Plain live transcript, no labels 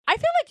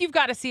you've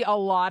got to see a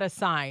lot of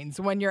signs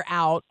when you're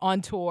out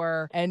on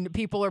tour and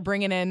people are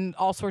bringing in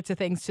all sorts of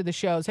things to the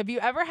shows. Have you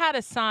ever had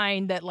a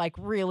sign that like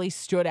really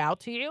stood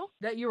out to you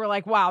that you were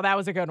like, wow, that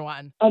was a good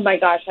one? Oh my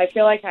gosh, I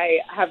feel like I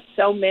have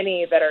so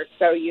many that are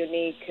so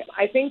unique.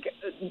 I think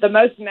the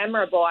most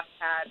memorable I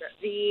had,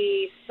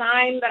 the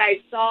sign that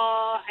I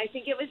saw, I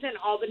think it was in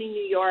Albany,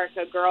 New York,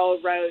 a girl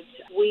wrote,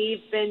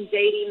 "We've been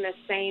dating the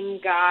same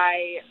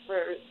guy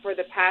for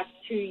the past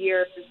 2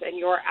 years and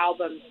your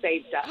album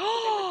saved us." So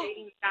they were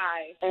dating a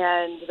guy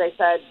and they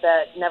said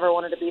that never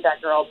wanted to be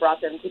that girl,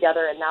 brought them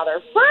together, and now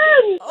they're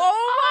friends.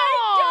 Oh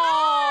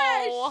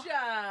my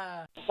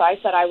gosh! So I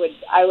said I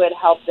would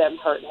help them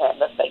hurt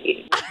him if they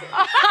needed me to.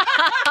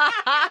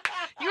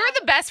 You're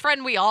the best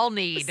friend we all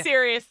need.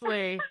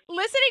 Seriously.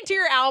 Listening to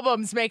your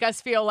albums make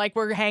us feel like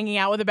we're hanging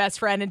out with a best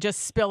friend and just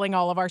spilling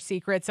all of our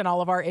secrets and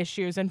all of our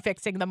issues and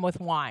fixing them with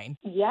wine.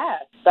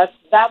 Yes,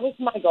 that was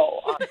my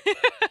goal.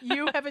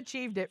 You have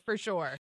achieved it for sure.